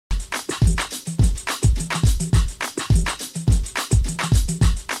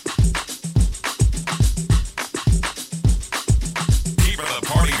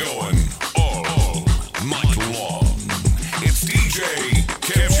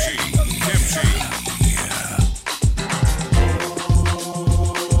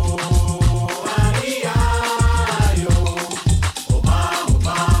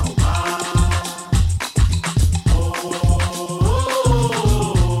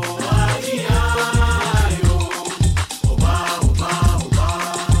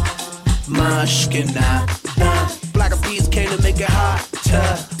skin now. Black beats came to make it hot.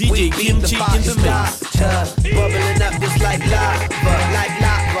 DJ Kimchi in the mix. Bubbling up just like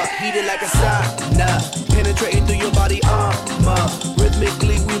lava, heated like a sauna. Penetrating through your body armor.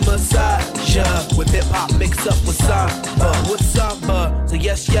 Rhythmically we massage ya. With hip hop mixed up with samba. So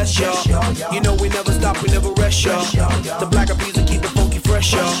yes, y'all. You know we never stop, we never rest, y'all. The Black beats will keep it funky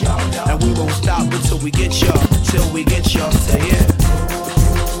fresh, y'all. And we won't stop until we get y'all. Till we get y'all. Say yeah.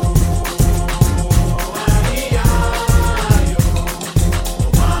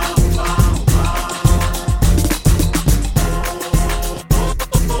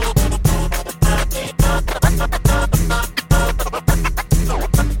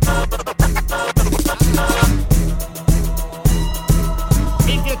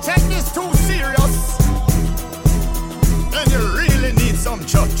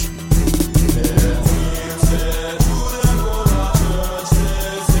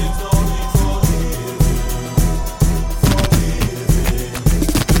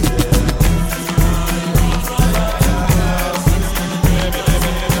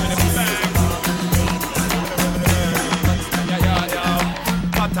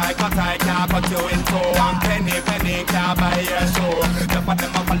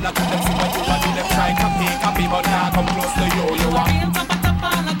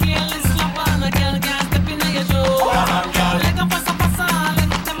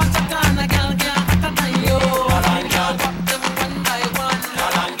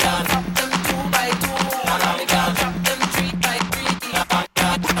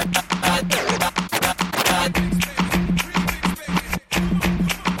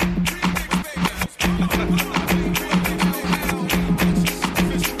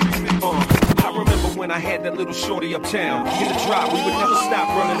 Uptown. In the drop, we would never stop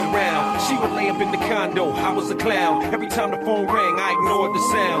running around. She would lay up in the condo, I was a clown. Every time the phone rang, I ignored the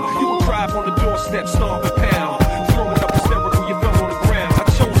sound. You would cry up on the doorstep, stomp and pound. Throwing up hysterical, you fell on the ground. I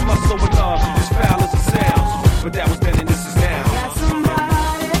chose my soul with love, as foul as it sounds. But that was then and this is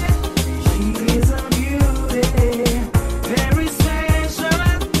now.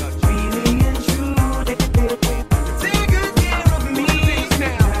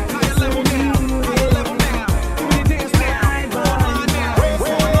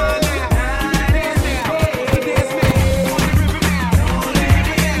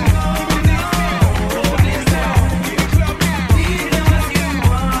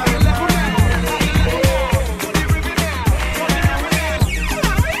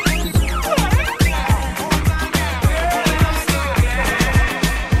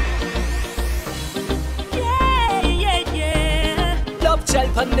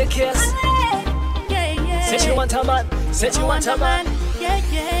 Said you want a man, yeah,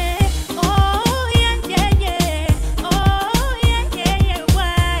 yeah. Oh, yeah, yeah, yeah. Oh, yeah, yeah, yeah.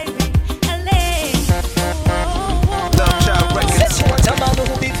 Why, LA? Said she want a man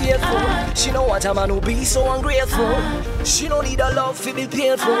who be faithful. She don't want a man who be so ungrateful. She don't need a love to be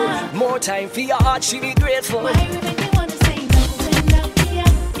painful. More time for your heart, she be grateful. Why you make me wanna say no, kupenda pia,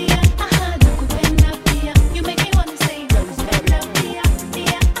 pia, aha, no kupenda pia. You make me wanna say no, kupenda pia,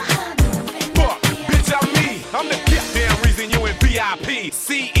 pia, aha, no kupenda pia. Bitch, I'm me. I'm the goddamn reason you in VIP.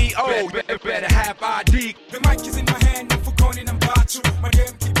 CEO, better have ID. The mic is in my hand, I'm forgoing and bachu. My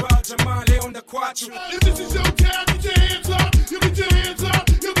game keep out, Jamal, on the quattro. If this is your time, get your hands up. You get your hands up.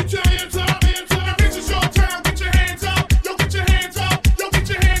 You get your hands up. Hands up. If this is your time, get your hands up. Yo, get your hands up. Yo, get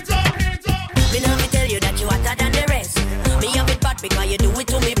your hands up. Hands up. Me know me tell you that you hotter than the rest. Me have it bad because you do it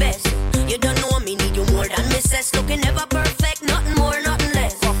to me best. You don't know me, need you more than me says. Looking never perfect, nothing more, nothing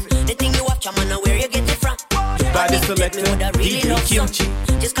less. The thing you watch, I'm on where you get it from. By the selector, DJ Kimchi.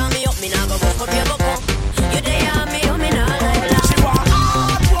 Just call me up, me now go walk up, you go come. You there, me, oh, me now like that. She want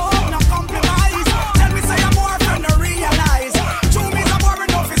hard work, no compromise. Tell me say I'm more friend, no realize. Two me's a more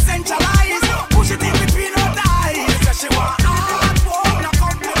enough, is centralized. Push it in between her thighs. So she want hard work, no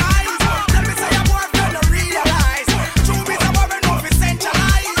compromise. Tell me say I'm more friend, no realize. Two me's a more enough, is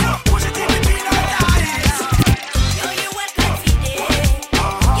centralized. Push it in between her thighs. Yo, you work like today.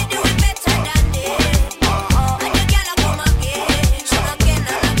 You do it better than this. And you gotta come again. So again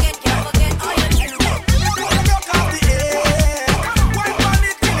and again, can't forget all you do. Look out the air. Wipe on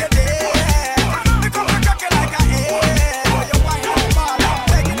it till you're there. Become a cocky like a egg. You wind up all up,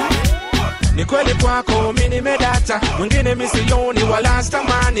 take it up. Ni kweli kwako mimi nimedata, mwingine misioni wala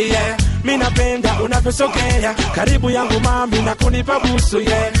stamani yeah. Mimi napenda unavyosogea karibu yangu mami na kunipa busu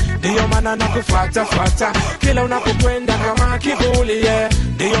yeah. Ndio maana nakufuata fuata kila unapokwenda kama kivuli yeah.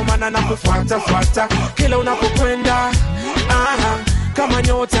 Ndio maana nakufuata fuata kila unapokwenda kama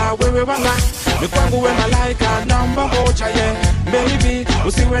nyota wewe wanga, ni kwangu we malaika namba moja baby,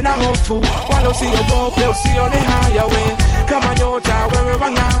 usiwe na hofu wala usiogope, usione haya we, kama nyota wewe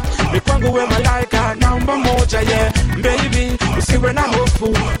wanga, ni kwangu we malaika namba moja baby, usiwe na hofu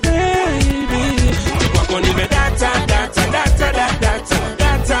baby, kwako nimedata data data data data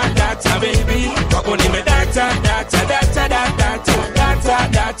data data baby, kwako nimedata data data data data data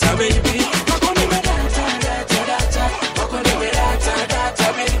data baby, kwako nimedata data data, kwako nimedata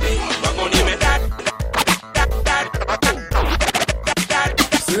data baby, kwako nimedata.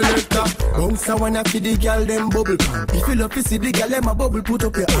 Bounce when I feed the girl them bubble pan. If you love to see the girl them a bubble, put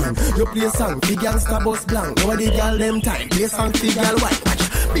up your hand. You play a song, the gangsta bus blank. Now the girl them time, play a song, the girl white.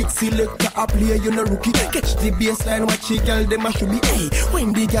 Watch, big selector a play, you no rookie. Catch the baseline, watch the girl them a should be. Hey,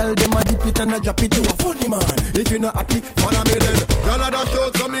 when the girl them a dip it and a drop it, you a funny man. If you not happy, follow me then. Girl a dash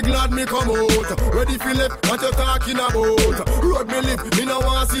out, so me glad me come out. Ready for left, what you talking about? Road me live, me no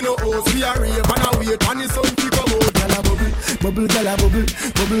want see no host. We a rave and a wait, and the sun to come out. Girl a bubble, bubble, girl a bubble,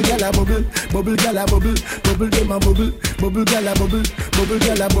 bubble, girl a bubble. Bubble gala bubble, bubble dem a bubble, bubble gala bubble, bubble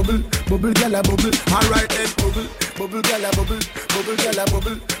gala bubble, bubble gala bubble. Alright then bubble, bubble gala bubble, bubble gala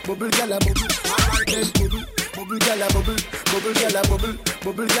bubble, bubble gala bubble. Alright then bubble, bubble gala bubble, bubble gala bubble,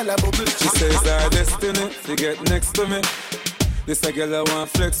 bubble gala bubble. She says our destiny to get next to me. This a girl I want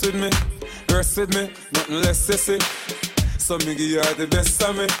flex with me, rest with me, nothing less sissy. So me give her the best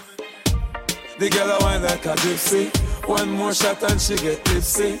of me. The girl I want like a gypsy. One more shot and she get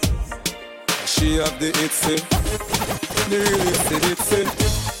tipsy. She have the itsy, the real itsy.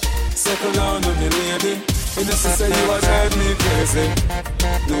 Settle down on me lady. You know she say you a drive me crazy.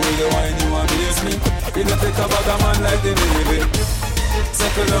 The way you whine you amaze me. You don't take a bag of man like the Navy.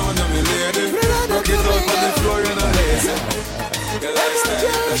 Settle down on me lady. Rock it out on the floor, you know lazy. Your lifestyle,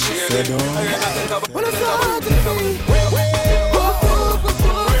 the shady. You don't take a bag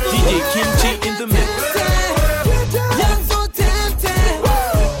DJ Kimchi in the mix.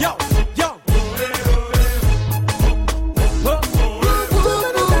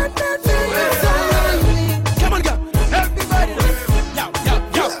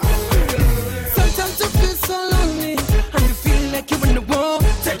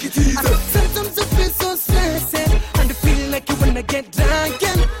 Get drunk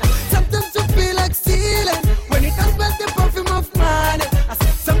and sometimes you feel like stealing when it comes back the perfume of money.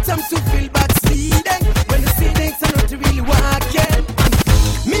 Sometimes you feel backsliding when the ceilings are not really working.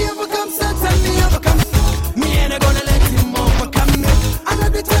 Me overcome Satan, me overcome. Me ain't gonna let him overcome me. I know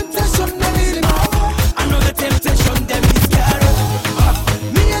the temptation, they really know. I know the temptation, them is scary.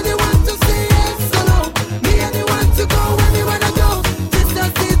 Me and the one to say yes or no. Me and the one to go where me wanna go. Just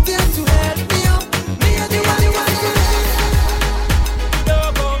not sit there to help me out. Me and the one to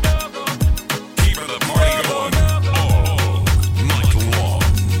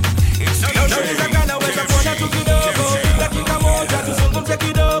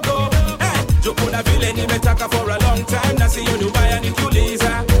nimetaka for a long time na siyo Dubai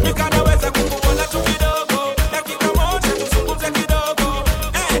nikuuliza nikanaweza kukuona tu kidogo dakika moja tuzungumze kidogo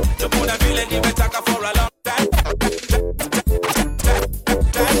tukuna vile nimetaka for a long time.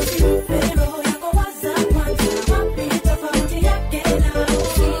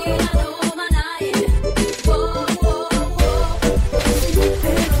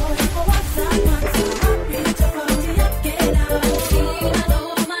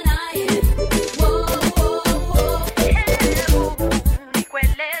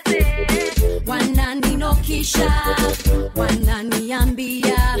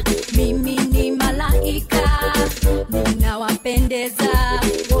 Wananiambia mimi ni malaika, ninawapendeza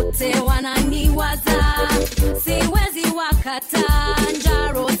wote, wananiwaza, siwezi wakata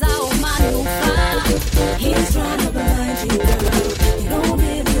njaro zao manufaa. He's trying to blind you, girl. He don't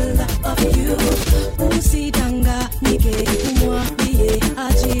really love you. Usidanganyike, umwambie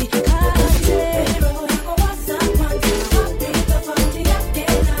ajikate.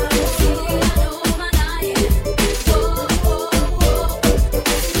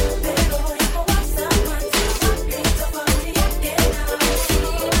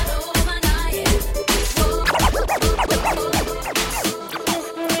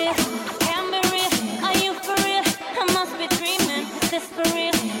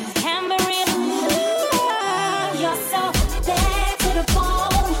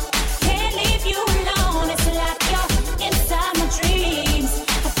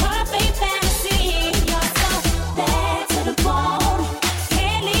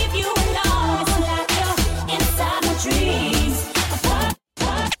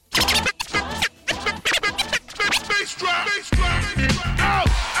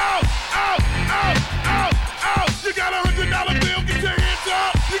 $100 bill, get your hands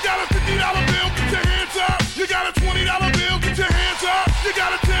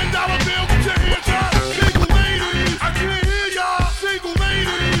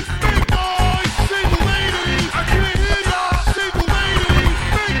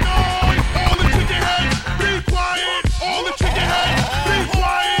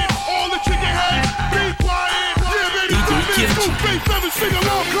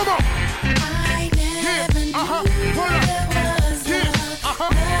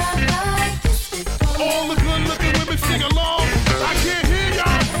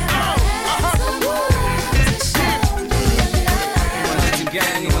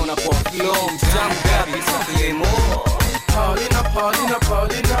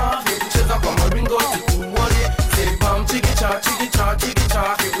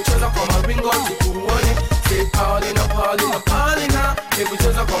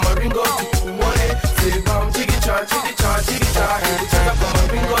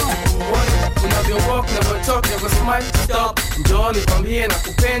njoo nikwambie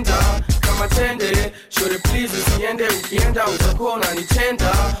nakupenda kama tende. Shore please usiende, ukienda utakuwa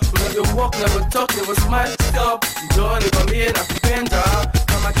unanitenda. Unavyo walk, never talk, never smile, stop. Njoo nikwambie nakupenda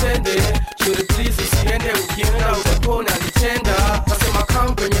kama tende. Shore please usiende, ukienda utakuwa unanitenda. Nasema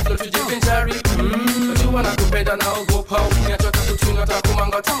come kwenye flow tujivinjari. Najua nakupenda naogopa, ukiniacha takuchunga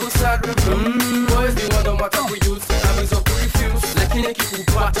takumanga takusari. Boys ni wanda matakuyuse, nabizo kurefuse. Lakini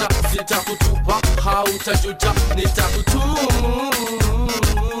kikupata sitakutupa, hautajuta nitakutumu.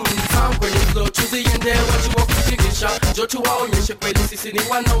 Come kwenye flow tuziende, wajua kutingisha. Njoo tuwaonyeshe kweli sisi ni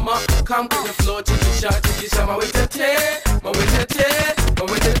wanoma. Come kwenye flow tikisha mawetete, mawetete,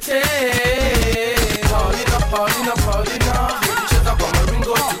 mawetete. Paulina, Paulina, Paulina, cheza kwa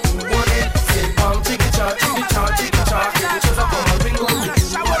maringo tukuone. Say bam chikicha, chikicha, chikicha, cheza kwa maringo tukuone.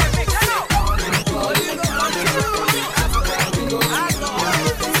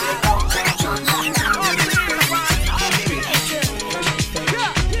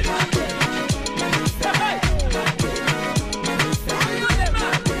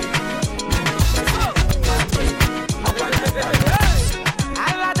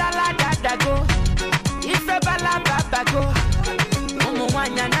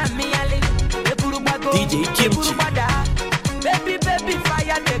 DJ Kimchi. Baby, baby,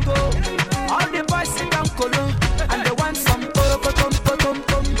 fire they go. All the boys sit down colo, and they want some tom.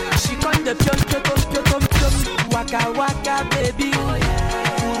 She con the pion. Waka waka, baby. Ooh,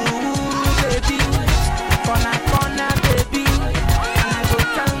 baby. Corner, baby. And I go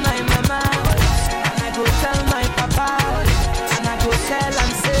tell my mama, and I go tell my papa, and I go tell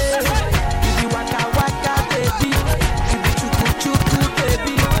and say, you be waka waka, baby. You be chuku,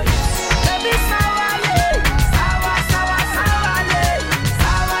 baby. Baby, sawale, sawa.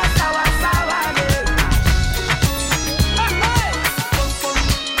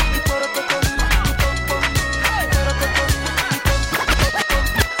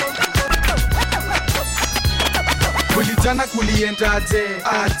 Kulitana kuliendaje,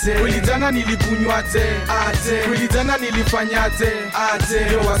 aje. Kulitana nilikunywaje, aje. Kulitana nilifanyaje,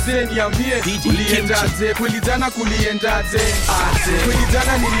 aje. Yo wazee niambie, kuliendaje. Kulitana kuliendaje, aje.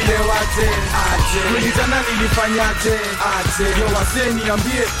 Kulitana nililewaje, aje. Kulitana nilifanyaje, aje. Yo wazee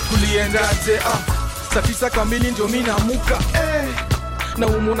niambie, kuliendaje. Saa 9 kamili ndio mimi naamka, na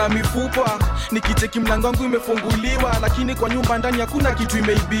umuna mifupa. Nikicheki mlango wangu imefunguliwa, lakini kwa nyumba ndani hakuna kitu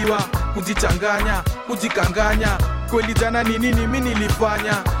imeibiwa. Kujichanganya, kujikanganya, kweli jana ni nini mimi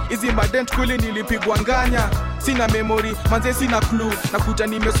nilifanya? Hizi madent kweli nilipigwa nganya. Sina memory, manze sina clue. Nakuta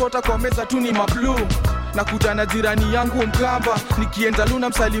nimesota kwa meza tu ni mablue. Nakuta na jirani yangu Mkamba, nikienda Luna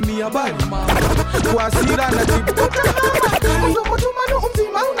msalimia bali mama. Kwa hasira na jibu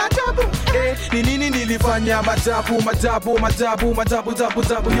ni nini nilifanya? Majabu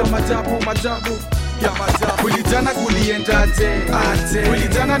ya majabu. Kulitana kuliendaje, aje.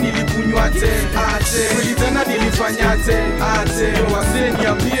 Kulitana nilikunywaje, aje. Kulitana nilifanyaje, aje. Yo wazee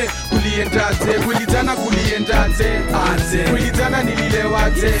niambie, kuliendaje. Kulitana kuliendaje, aje. Kulitana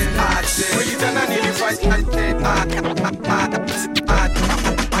nililewaje, aje. Kulitana nilifanyaje,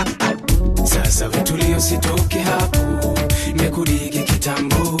 Sasa vitulio sitoke hapo, nimekurigi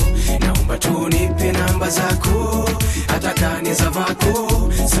kitambo. Naomba tu nipe namba zako, hata kani za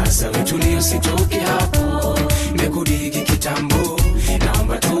vako. Sasa vitulio sitoke hapo, nimekurigi kitambo.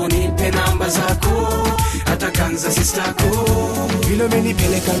 Naomba tu nipe namba zako, hata kanza sistako. Vile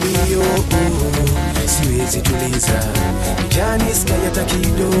umenipeleka mbio, siwezi tuliza. Jani sky hata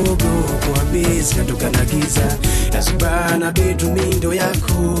kidogo, kwa base natoka na giza. Nasubana bedroom window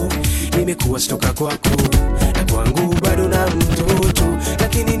yako, nimekuwa stoka kwako. Na kwangu bado na mtoto,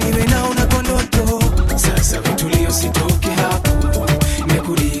 lakini niwe naona kwa ndoto. Sasa vitulio sitoke hapo,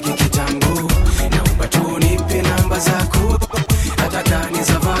 nimekurigi kitambo. Naomba tu nipe namba zako, hata kani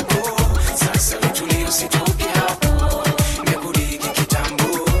za vako. Sasa vitulio sitoke hapo, nimekurigi kitambo.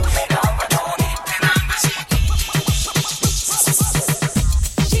 Naomba tu nipe namba zako.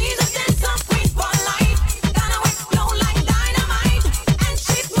 She's a dancer queen for life, gonna wet flow like dynamite, and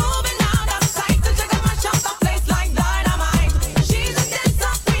she's moving out of sight to check out my shop, the place like dynamite. She's a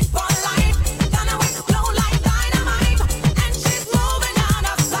dancer queen for life, gonna wet flow like dynamite, and she's moving out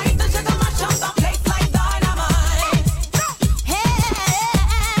of sight to check out my shop, the place like dynamite.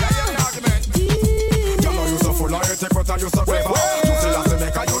 You know you so full of it, take what you so clever. You still have to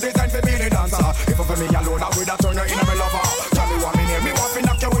make a you design for me the dancer. If for me alone, I would have turned her in a me lover. Tell me what me name, me want to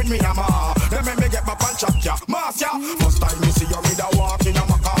knock you with me hammer. Then me get my punch up ya, mass ya. First time me see you, me da walk in a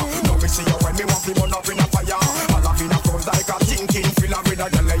maca. Now me see you when me walk, me burn up in a fire. All up in a front like a thinking filler. With a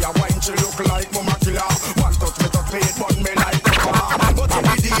girl ya wine, she look like mama killer. One touch me, it burn me like a car. But in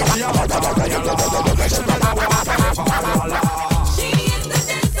the DJ, she never walk forever.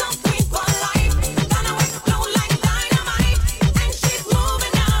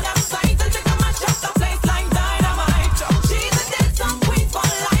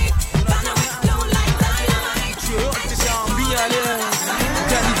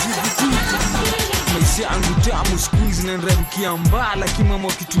 zinanirarukia mbala kimama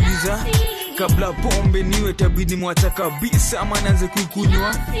ukituliza. Kabla pombe niwe tabidi mwacha kabisa ama naanze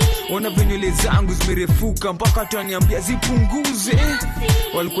kuikunywa. Ona venywele zangu zimerefuka mpaka ataniambia zipunguze.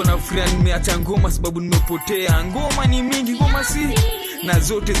 Walikuwa na furaha nimeacha ngoma sababu nimepotea. Ngoma ni mingi, ngoma si na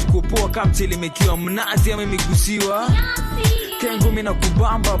zote zikopoa kama mchele mekiwa mnazi ama imegusiwa. Kengo mena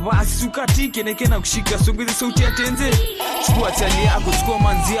kubamba basi ukatike neke na kushika songeze sauti ya tenze. Chukua chali yako, chukua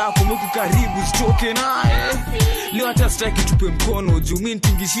manzi yako, mweku karibu sitoke nae. Leo hata sitaki tupe mkono juu mimi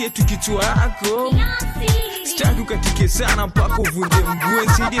nitingishie tu kichwa yako. Sitaki ukatike sana mpaka uvunje mguu,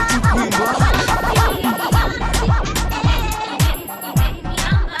 nisaidie tu kuimba.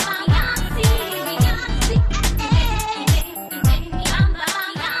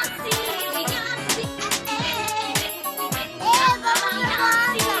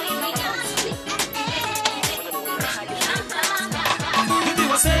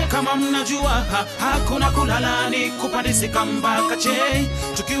 Kama mnajua hakuna kulala ni kupandisika mpaka che.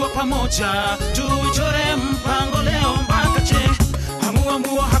 Tukiwa pamoja tuichore mpango leo mpaka che.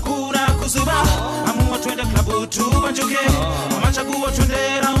 Hamua hakuna kuzuba. Hamua twende klabu tubanjuke. Machaguo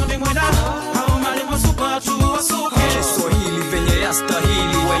twende raundi mwenda. Hao mali wasupa tu wasuke. Kiswahili venye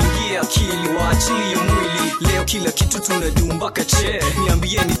yastahili, waingie akili, waachilie mwili. Leo kila kitu tunadu mpaka che.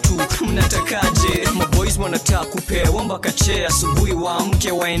 Niambieni tu mnatakaje? Maboys wanataka kupewa mpaka che. Asubuhi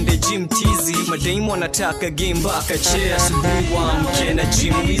waamke waende gym tizi. Madaimu wanataka game mpaka che. Asubuhi waamke na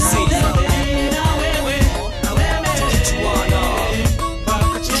gym busy.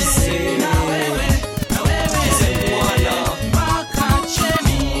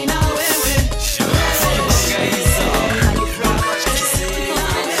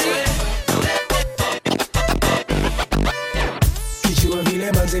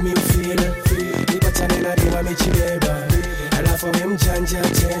 Alafu mjanja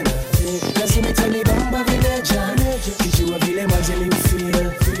tena lazima itanibamba vileja. Kijua vile manze mi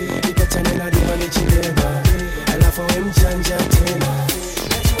ufeel nipatane na dima nichileba. Alafu mjanja tena.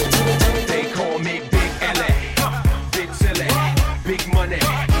 They call me Big LA, Big Silly, Big Money,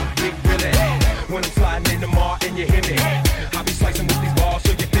 Big Billy. When I'm sliding in the mall and you hear me, I'll be slicing with these balls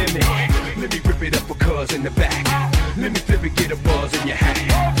so you feel me. Let me rip it up for cuz in the back. Let me flip it, get a buzz in your hat.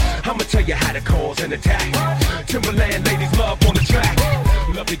 I'ma tell you how to cause an attack. Timberland ladies love on the track.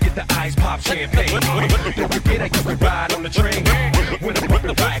 Love to get the ice pop champagne. Don't forget I used to ride on the train. When I'm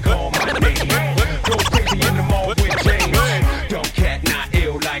whipping back home, my name. Go crazy in the mall with James. Dumb cat, not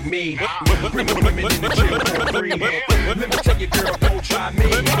ill like me. Bring the women in the gym for free. Let me tell you, girl, don't try me.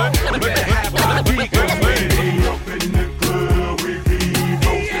 You better have ID, cause we up in the club, we be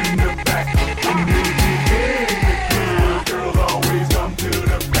both in the back. And we be in the club, girls always come to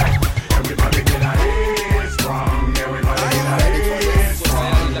the back. Everybody get our heads strong. Everybody get our heads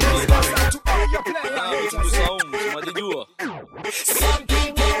strong. Some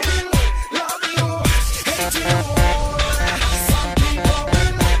people will love you, hate you. Some people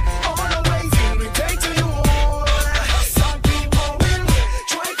will always irritate to you. Some people will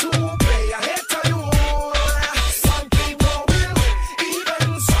try to play a head to you. Some people will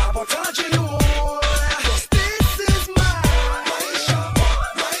even sabotage you. 'Cause this is my shop.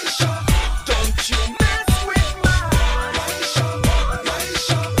 Don't you mess with my shop.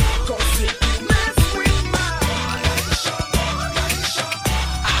 'Cause if you mess with my shop,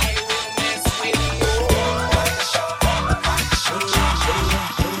 I will mess with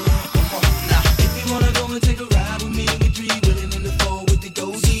Now, if you wanna go and take a ride with me, we three willing in the four with the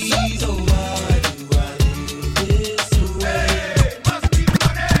goatees. Oh, why do I live this way?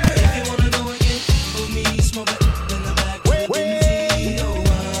 If you wanna go and get with me, smoke it in the back with the Uzi. Oh,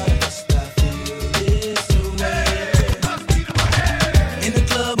 why must I feel this way? In the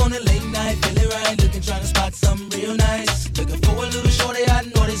club on a late night, feeling right, looking, trying to spot something real nice. Looking for a little shorty I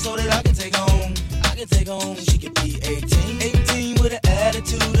know this so that I can take home. She could be 18 with an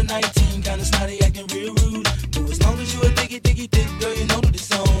attitude of 19, kinda snotty, acting real rude. But as long as you a thick girl, you know that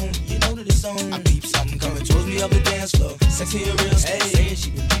it's on. I peep something coming towards me up the dance floor. Sexy and real stuff, saying she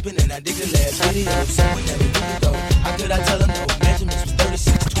been peeping and I dig the last video. So whenever you go, how could I tell her no? Measurements was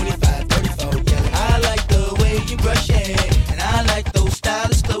 36, 25, 34. Yeah, I like the way you brush your hair, and I like those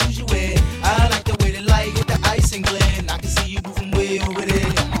stylish clothes you wear. I like the way the light with the ice and glare, and I can see you moving way over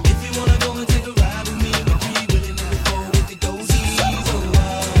there. If you wanna go and take a ride with me, we three willing in the four with the goatees. Oh,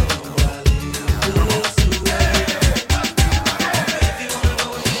 why do I live this way? If you wanna go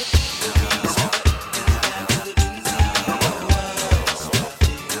and get with me, smoke it in the back of the Benzie. Oh, why must I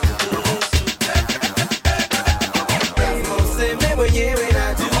feel this way?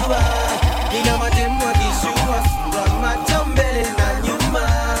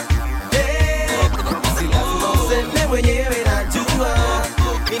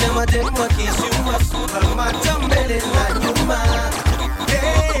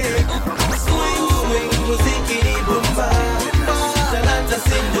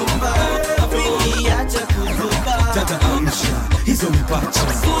 pacha.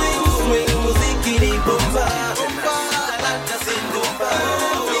 Swing, swing, muziki ni bomba.